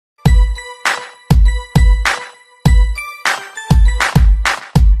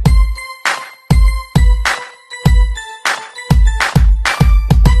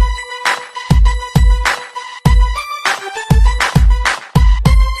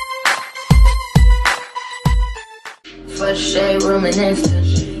the shade room and instant.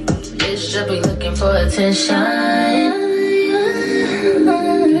 Bitch should be looking for attention.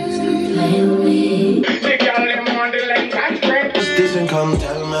 Come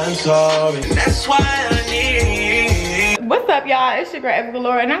tell me I'm sorry. That's why I need. What's up, y'all? It's your girl Ava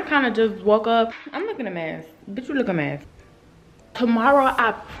Galore, and I kind of just woke up. I'm looking a mess. Bitch, you look a mess. Tomorrow,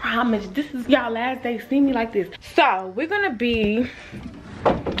 I promise, this is y'all last day. See me like this. So we're gonna be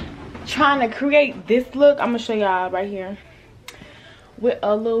trying to create this look. I'm gonna show y'all right here with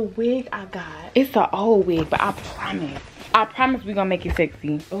a little wig I got. It's an old wig, but I promise we're gonna make it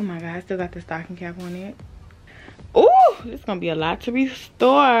sexy. Oh my god, I still got the stocking cap on it. Ooh, it's gonna be a lot to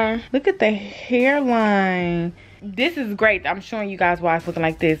restore. Look at the hairline. This is great. I'm showing you guys why it's looking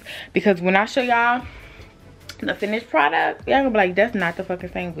like this, because when I show y'all the finished product, y'all gonna be like, that's not the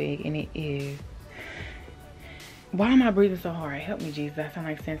fucking same wig, and it is. Why am I breathing so hard? Help me, Jesus. I sound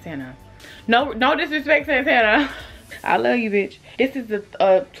like Santana. No disrespect, Santana. I love you, bitch. This is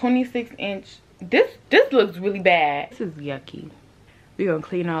a 26-inch. This looks really bad. This is yucky. We're gonna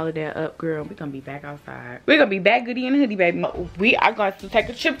clean all of that up, girl. We're gonna be back outside. We're gonna be back goody in the hoodie, baby. We are going to take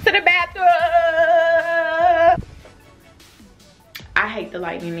a trip to the bathroom. I hate the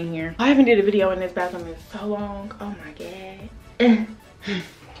lighting in here. I haven't did a video in this bathroom in so long. Oh my god.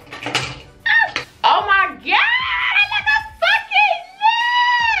 Oh my god, I look a fucking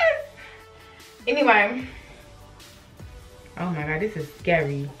mess. Anyway. Oh my god, this is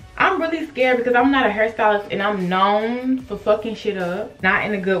scary. I'm really scared because I'm not a hairstylist and I'm known for fucking shit up. Not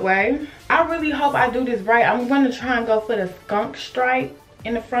in a good way. I really hope I do this right. I'm gonna try and go for the skunk stripe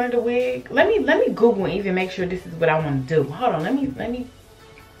in the front of the wig. Let me Google and even make sure this is what I want to do. Hold on, let me.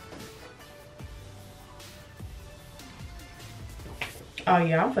 Oh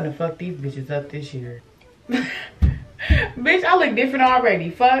yeah, I'm finna fuck these bitches up this year. Bitch, I look different already.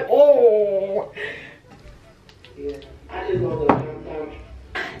 Fuck. Oh. Yeah, I just woke up.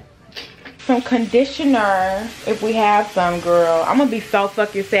 Some conditioner, if we have some, girl. I'm gonna be so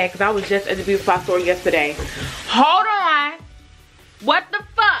fucking sad because I was just at the beauty supply store yesterday. Hold on. What the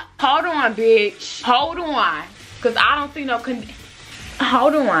fuck? Hold on, bitch. Hold on. Because I don't see no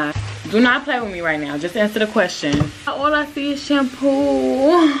hold on. Do not play with me right now. Just answer the question. All I see is shampoo.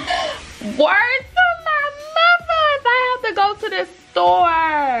 Words to my mothers. I have to go to the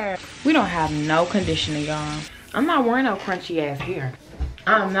store. We don't have no conditioner, y'all. I'm not wearing no crunchy ass hair.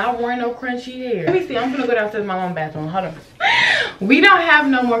 I'm not wearing no crunchy hair. Let me see. I'm gonna go downstairs to my mom's bathroom. Hold on. We don't have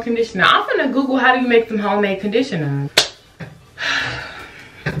no more conditioner. I'm gonna Google how do you make some homemade conditioner.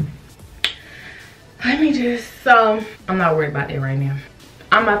 Let me just, I'm not worried about that right now.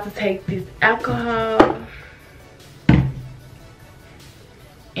 I'm about to take this alcohol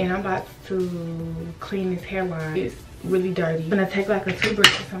and I'm about to clean this hairline. It's really dirty. I'm gonna take like a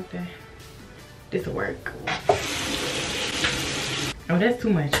toothbrush or something. This'll work. Oh, that's too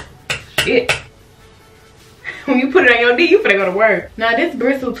much. Shit. When you put it on your knee, you finna go to work. Now this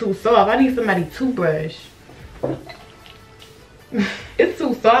bristle too soft. I need somebody to brush. It's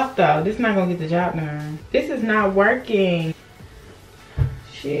too soft though. This is not gonna get the job done. This is not working.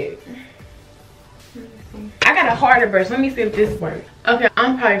 Shit. Let me see. I got a harder brush. Let me see if this works. Okay,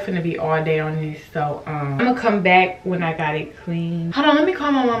 I'm probably finna be all day on this. So I'm gonna come back when I got it clean. Hold on, let me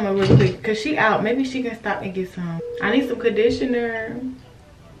call my mama real quick. Cause she out. Maybe she can stop and get some. I need some conditioner.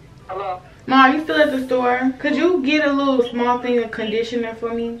 Hello? Mom, you still at the store? Could you get a little small thing of conditioner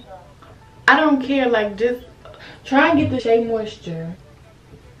for me? I don't care, like just try and get the Shea Moisture.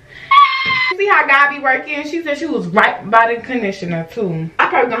 See how God be working? She said she was right by the conditioner too. I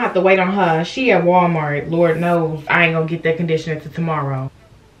probably gonna have to wait on her. She at Walmart. Lord knows I ain't gonna get that conditioner till tomorrow.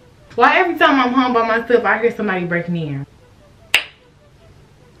 Why every time I'm home by myself I hear somebody breaking in?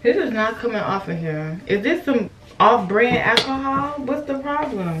 This is not coming off of here. Is this some off-brand alcohol? What's the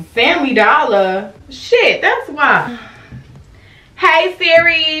problem? Family Dollar. Shit, that's why. Hey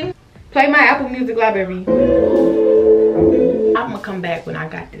Siri, play my Apple Music library. I'm gonna come back when I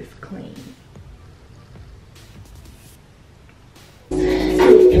got this clean.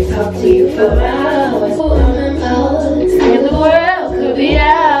 Talk to you for hours. And the world could be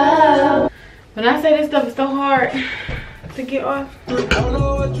out. When I say this stuff is so hard to get off. I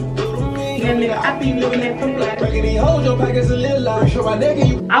be living that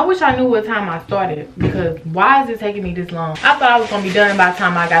I wish I knew what time I started, because why is it taking me this long? I thought I was gonna be done by the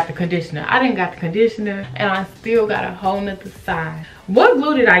time I got the conditioner. I didn't got the conditioner and I still got a whole nother side. What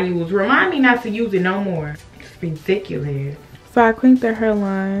glue did I use? Remind me not to use it no more. It's ridiculous. So I cleaned the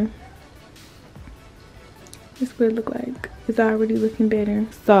hairline. This is what it look like. It's already looking better.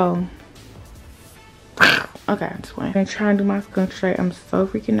 So Okay, I just went and trying to do my skunk straight. I'm so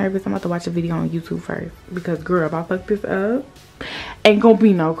freaking nervous. I'm about to watch a video on YouTube first because girl, if I fuck this up, ain't gonna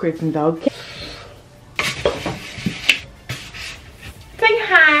be no Christmas, okay? Say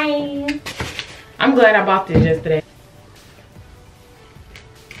hi. I'm glad I bought this yesterday.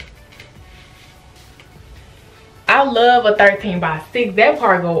 I love a 13 by 6. That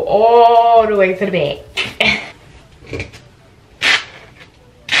part go all the way to the back.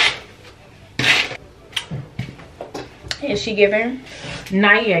 Is she giving?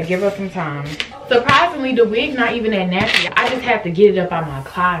 Not yet. Give her some time. Surprisingly, the wig not even that nasty. I just have to get it up out my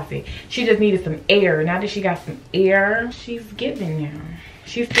closet. She just needed some air. Now that she got some air, she's giving now.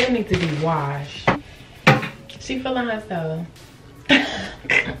 She still needs to be washed. She feeling herself.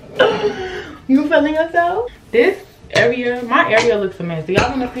 You feeling yourself? This area, my area looks a mess. Do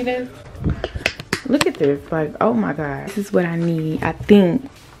y'all want to see this? Look at this. Like, oh my god. This is what I need. I think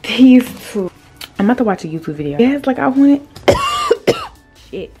these two. I'm about to watch a YouTube video. Yes, like I want it.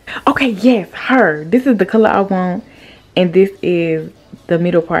 Shit. Okay, yes, her. This is the color I want. And this is the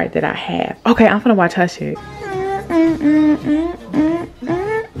middle part that I have. Okay, I'm gonna watch her shit.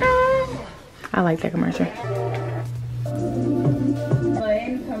 I like that commercial.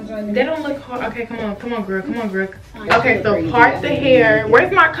 They don't look hard. Okay, come on, girl, come on, girl. Okay, so part the hair.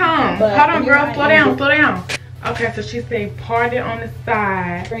 Where's my comb? Hold on, girl, slow down, slow down. Okay, so she said part it on the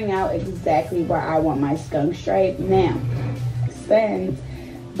side. Bring out exactly where I want my skunk stripe now.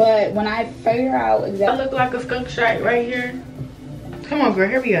 But when I figure out exactly, I look like a skunk stripe right here. Come on, girl,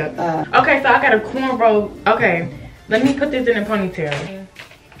 hurry up. Okay, so I got a cornrow. Okay, let me put this in a ponytail.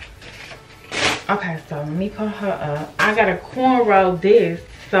 Okay, so let me put her up. I got a cornrow this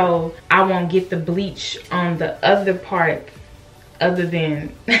so I won't get the bleach on the other part other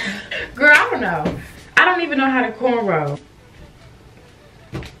than girl, I don't know. I don't even know how to cornrow.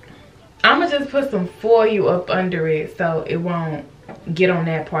 I'ma just put some foil up under it so it won't get on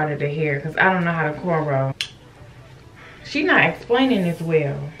that part of the hair because I don't know how to cornrow. She's not explaining this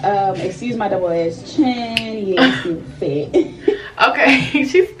well. Excuse my double-edged chin. Yeah, stupid. Okay,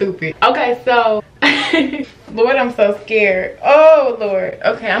 she's stupid. Okay, so Lord, I'm so scared. Oh Lord.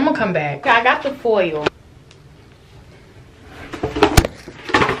 Okay, I'm gonna come back. Okay, I got the foil.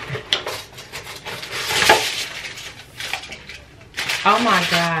 Oh my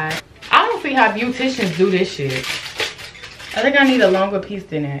god. I don't see how beauticians do this shit. I think I need a longer piece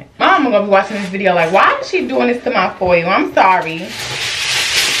than that. My mama gonna be watching this video like, why is she doing this to my foil? I'm sorry.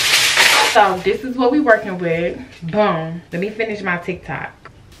 So this is what we working with. Boom. Let me finish my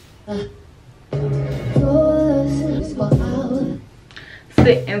TikTok.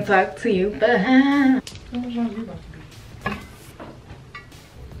 Sit and talk to you behind.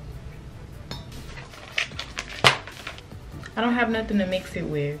 I don't have nothing to mix it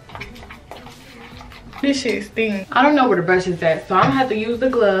with. This shit stinks. I don't know where the brush is at, so I'm gonna have to use the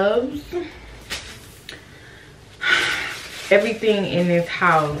gloves. Everything in this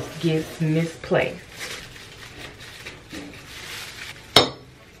house gets misplaced.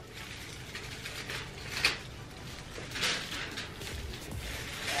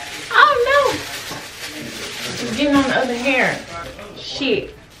 Oh no! It's getting on the other hair.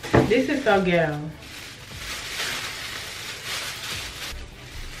 Shit. This is so ghetto.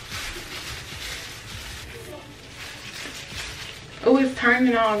 Oh, it's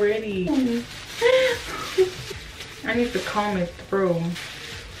turning already. I need to comb it through.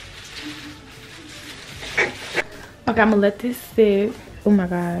 Okay, I'm gonna let this sit. Oh my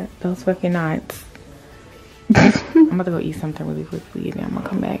god, those fucking knots. I'm about to go eat something really quickly and then I'm gonna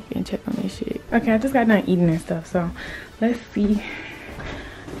come back and check on this shit. Okay, I just got done eating and stuff, so let's see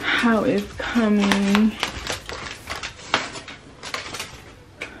how it's coming.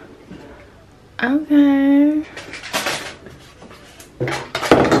 Okay.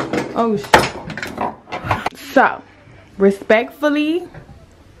 Oh shit. So respectfully,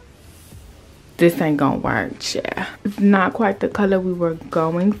 this ain't gonna work. Yeah, it's not quite the color we were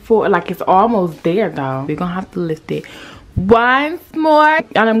going for. Like, it's almost there though. We're gonna have to lift it once more,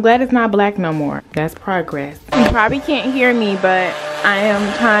 and I'm glad it's not black no more. That's progress. You probably can't hear me, but I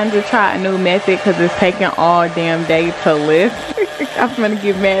am trying to try a new method because it's taking all damn day to lift. I'm gonna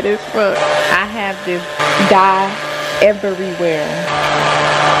get mad as fuck. I have this dye everywhere.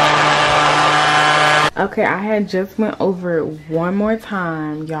 Okay, I had just went over it one more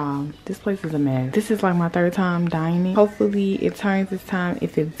time, y'all. This place is a mess. This is like my third time dining. Hopefully it turns this time.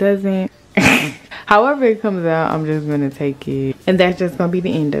 If it doesn't, however it comes out, I'm just gonna take it, and that's just gonna be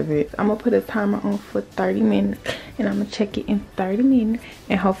the end of it. I'm gonna put a timer on for 30 minutes and I'm gonna check it in 30 minutes,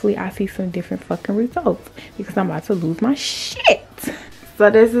 and hopefully I see some different fucking results because I'm about to lose my shit. So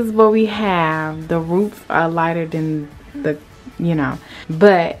this is what we have. The roots are lighter than the, you know,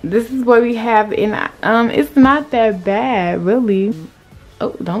 but this is what we have. And it's not that bad, really.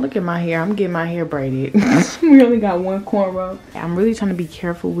 Oh, don't look at my hair. I'm getting my hair braided. We only got one cornrow. I'm really trying to be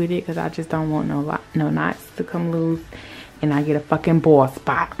careful with it because I just don't want no knots to come loose and I get a fucking bald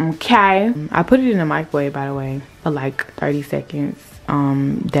spot. Okay. I put it in the microwave, by the way, for like 30 seconds.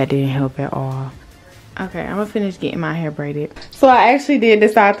 That didn't help at all. Okay, I'm gonna finish getting my hair braided. So I actually did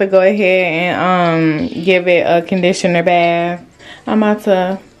decide to go ahead and give it a conditioner bath. I'm about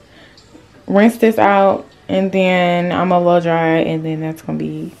to rinse this out and then I'm gonna blow dry it, and then that's gonna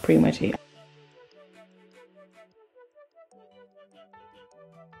be pretty much it.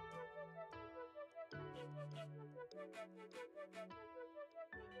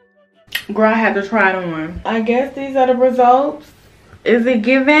 Girl, I had to try it on. I guess these are the results. Is it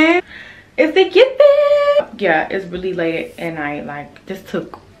given? Is it given? Yeah, it's really late at night. Like, this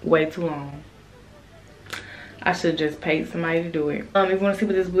took way too long. I should just pay somebody to do it. If you want to see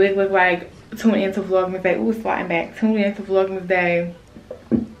what this wig looks like, tune into Vlogmas Day. Ooh, it's sliding back. Tune into Vlogmas Day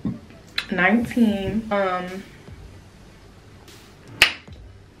 19.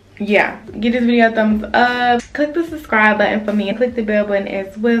 Yeah, give this video a thumbs up. Click the subscribe button for me and click the bell button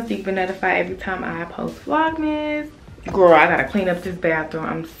as well so you can be notified every time I post Vlogmas. Girl, I gotta clean up this bathroom.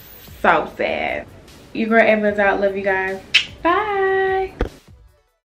 I'm so sad. Your girl Ava's out. Love you guys. Bye.